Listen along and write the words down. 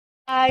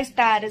Guys,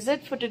 that is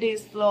it for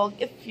today's vlog.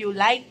 If you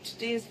liked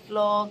today's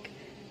vlog,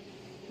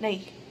 नहीं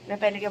मैं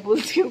पहले क्या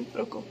बोलती हूँ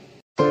रुको.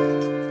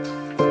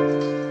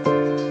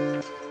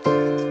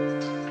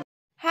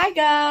 Hi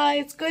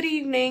guys, good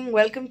evening.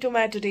 Welcome to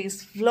my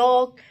today's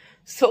vlog.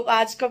 So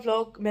आज का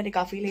vlog मैंने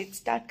काफी लेट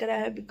स्टार्ट करा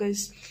है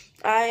because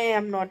I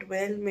am not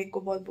well. मेरे को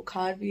बहुत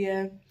बुखार भी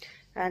है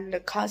एंड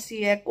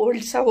खांसी है,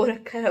 कोल्ड सा हो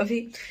रखा है.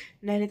 अभी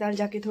नैनीताल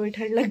जाके थोड़ी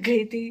ठंड लग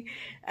गई थी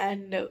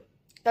एंड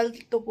कल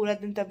तो पूरा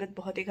दिन तबीयत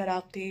बहुत ही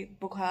ख़राब थी,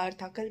 बुखार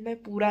था. कल मैं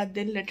पूरा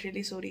दिन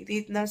लिटरली सो रही थी,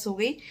 इतना सो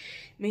गई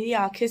मेरी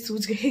आंखें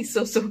सूज गई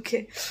सो सो के.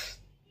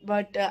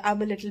 But I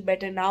am a little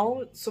better now.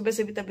 सुबह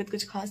से भी तबीयत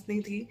कुछ खास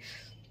नहीं थी.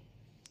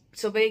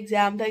 सुबह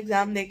एग्ज़ाम था,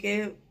 एग्ज़ाम देके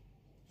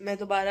मैं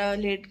दोबारा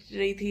लेट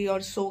रही थी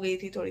और सो गई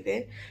थी थोड़ी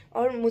देर.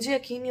 और मुझे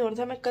यकीन नहीं हो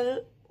रहा था, मैं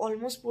कल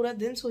ऑलमोस्ट पूरा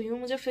दिन सोई हूँ.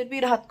 मुझे फिर भी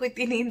रात को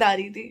इतनी नींद आ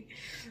रही थी,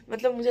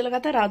 मतलब मुझे लगा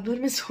था रात भर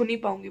में सो नहीं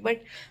पाऊंगी.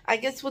 बट आई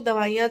गेस वो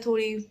दवाइयाँ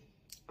थोड़ी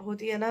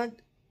होती है ना,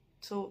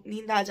 सो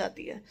नींद आ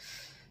जाती है.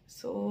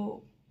 सो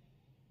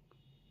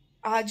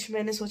आज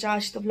मैंने सोचा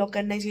आज तो व्लॉग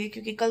करना ही चाहिए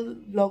क्योंकि कल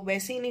व्लॉग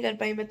वैसे ही नहीं कर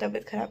पाई मैं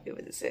तबीयत खराब की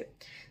वजह से.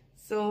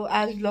 सो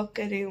आज व्लॉग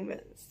कर रही हूँ मैं.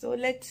 सो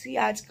लेट्स सी,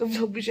 आज का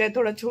व्लॉग भी शायद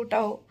थोड़ा छोटा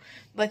हो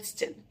बट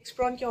स्टिल.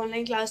 एक्सप्रॉन की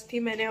ऑनलाइन क्लास थी,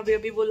 मैंने अभी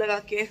अभी वो लगा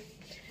के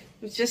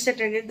just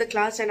attended the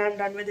class and I am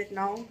done with it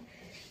now.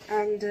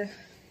 And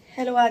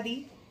hello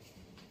आदि,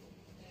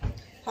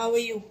 how are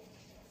you?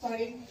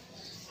 Fine.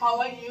 How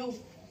are you?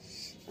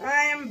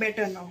 I am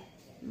better now,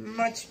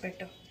 much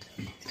better.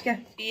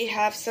 Yeah, we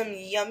have some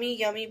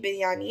yummy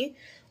biryani.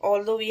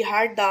 Although we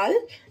had dal,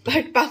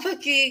 but पापा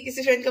की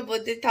किसी friend का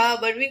birthday था,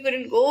 but we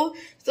couldn't go,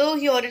 so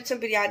he ordered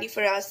some biryani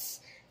for us,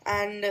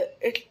 and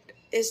it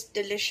is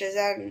delicious.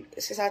 And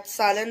इसके साथ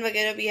सालन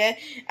वगैरह भी है.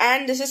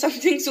 And this is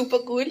something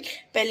super cool.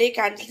 पहले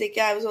कैंडल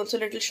देखे I was also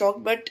a little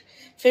shocked, but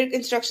फिर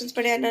instructions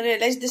पढ़े and I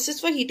realized this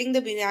is for heating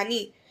the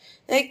biryani.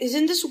 Like,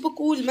 isn't this super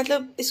cool?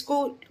 मतलब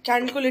इसको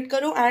कैंडल को लिट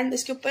करो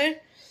and इसके ऊपर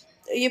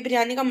ये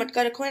बिरयानी का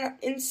मटका रखो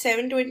and in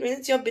 7 to 8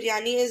 minutes your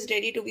biryani is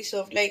ready to be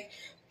served, like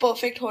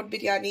perfect hot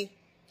biryani.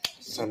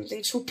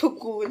 Something super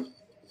cool.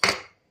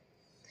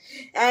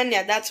 And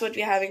yeah, that's what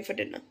we're having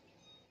for dinner.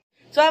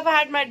 So I've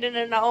had my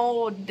dinner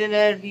now.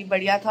 Dinner भी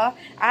बढ़िया था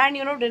and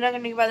you know dinner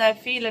करने के बाद I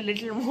feel a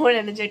little more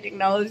energetic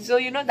now. So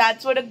you know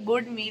that's what a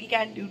good meal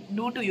can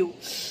do to you.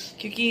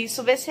 क्योंकि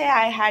सुबह से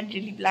I had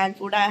really bland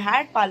food. I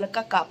had पालक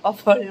का कापा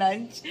for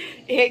lunch.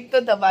 एक तो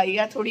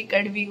दवाइयाँ थोड़ी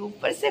कड़वी,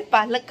 ऊपर से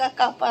पालक का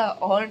कापा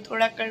और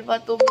थोड़ा कड़वा,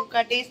 तो मुँह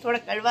का टेस्ट थोड़ा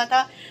कड़वा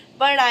था.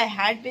 But I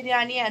had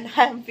biryani and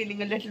I am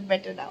feeling a little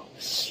better now.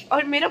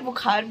 और मेरा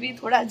बुखार भी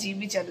थोड़ा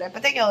अजीब ही चल रहा है.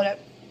 पता है क्या हो रहा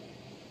है?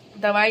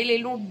 दवाई ले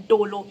लूँ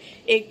डोलो.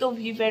 एक तो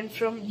we went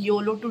from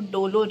YOLO to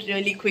Dolo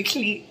really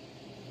quickly.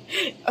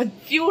 A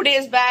few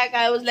days back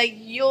I was like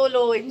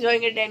YOLO,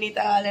 enjoying it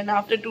Nainital, and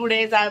after 2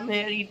 days I'm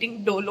here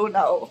eating dolo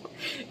now.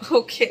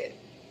 Okay.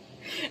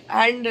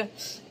 And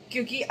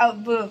क्योंकि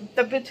अब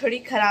तबीयत थोड़ी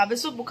खराब है,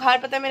 सो बुखार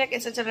पता है मेरा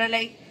कैसा चल रहा है.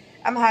 Like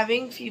I am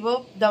having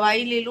fever,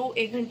 दवाई ले लूँ,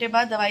 1 घंटे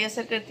बाद दवाई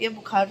असर करती है,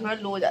 बुखार थोड़ा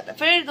लो हो जाता है,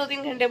 फिर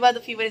 2-3 घंटे बाद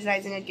the fever is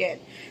rising again.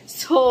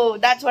 So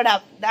that's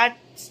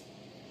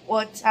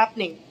what's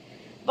happening.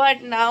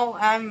 But now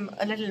I'm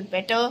a little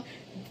better.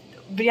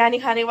 Biryani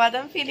खाने के बाद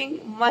I'm feeling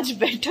much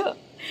better.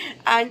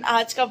 And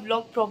आज का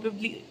vlog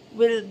probably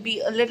will be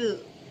a little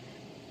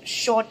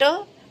shorter,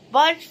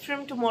 but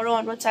from tomorrow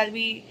onwards I'll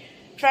be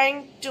trying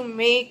to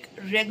make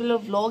regular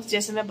vlogs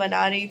जैसे मैं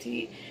बना रही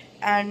थी.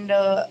 And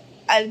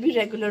I'll be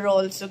regular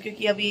also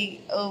क्योंकि अभी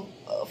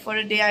for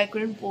a day I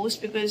couldn't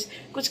post because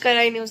कुछ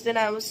करा ही नहीं उस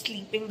दिन. I was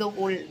sleeping the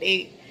whole day.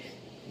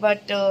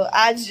 But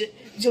आज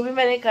जो भी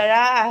मैंने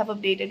करा I have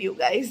updated you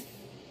guys.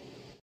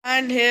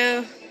 And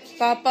here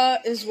पापा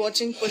is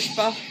watching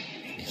पुष्पा.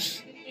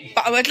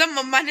 मतलब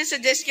मम्मा ने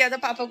सजेस्ट किया था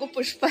पापा को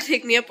पुष्पा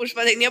देखनी है,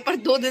 पर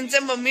 2 दिन से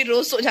मम्मी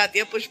रोज सो जाती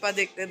है पुष्पा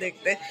देखते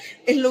देखते.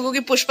 इन लोगों की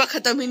पुष्पा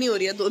खत्म ही नहीं हो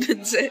रही है 2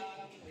 दिन से.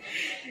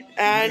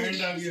 एंड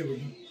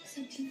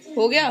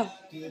हो गया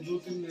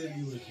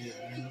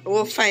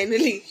वो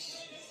finally.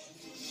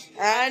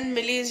 And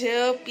milli is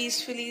here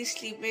peacefully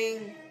sleeping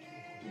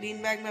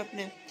bean bag में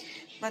अपने.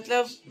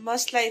 मतलब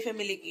मस्त लाइफ है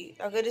मिली की.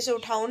 अगर इसे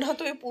उठाऊं ना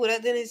तो ये पूरा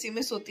दिन इसी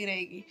में सोती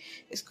रहेगी.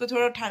 इसको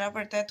थोड़ा उठाना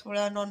पड़ता है,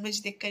 थोड़ा नॉनवेज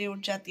देखकर ही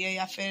उठ जाती है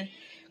या फिर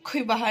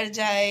कोई बाहर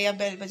जाए या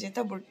बेल बजे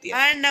तब उठती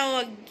है. एंड नाउ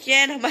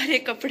अगेन हमारे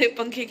कपड़े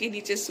पंखे के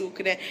नीचे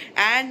सूख रहे हैं.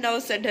 एंड नाउ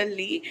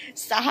सडनली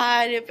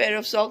सारे पेयर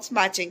ऑफ सॉक्स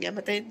मैचिंग है.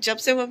 मतलब जब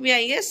से मम्मी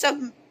आई है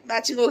सब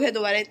मैचिंग हो गया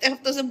दोबारा. इतने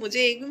हफ्तों से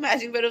मुझे एक भी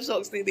मैचिंग पेयर ऑफ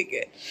सॉक्स नहीं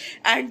दिखे.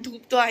 एंड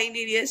धूप तो आ ही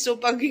नहीं रही है, सो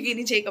पंखे के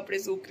नीचे ही कपड़े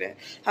सूख रहे हैं.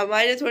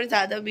 हमारे थोड़े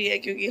ज्यादा भी है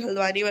क्योंकि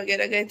हल्द्वानी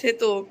वगैरह गए थे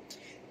तो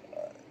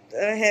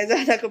है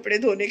ज्यादा कपड़े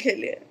धोने के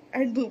लिए.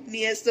 एंड धूप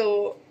नहीं है,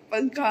 सो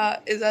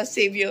पंखा is a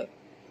saviour.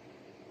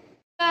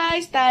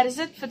 Guys, that is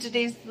it for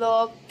today's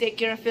vlog. Take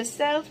care of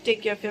yourself,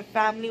 take care of your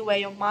family, wear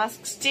your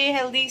mask, stay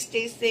healthy,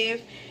 stay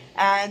safe,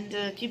 and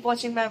keep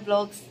watching my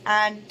vlogs.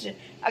 And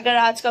अगर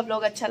आज का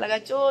vlog अच्छा लगा,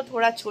 जो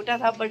थोड़ा छोटा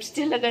था but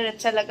still अगर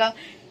अच्छा लगा,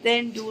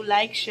 then do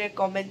like, share,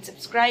 comment,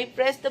 subscribe,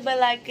 press the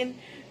bell icon,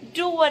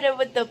 do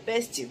whatever the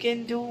best you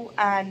can do,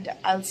 and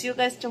I'll see you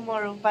guys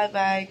tomorrow. Bye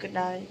bye, good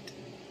night.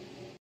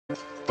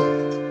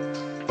 है।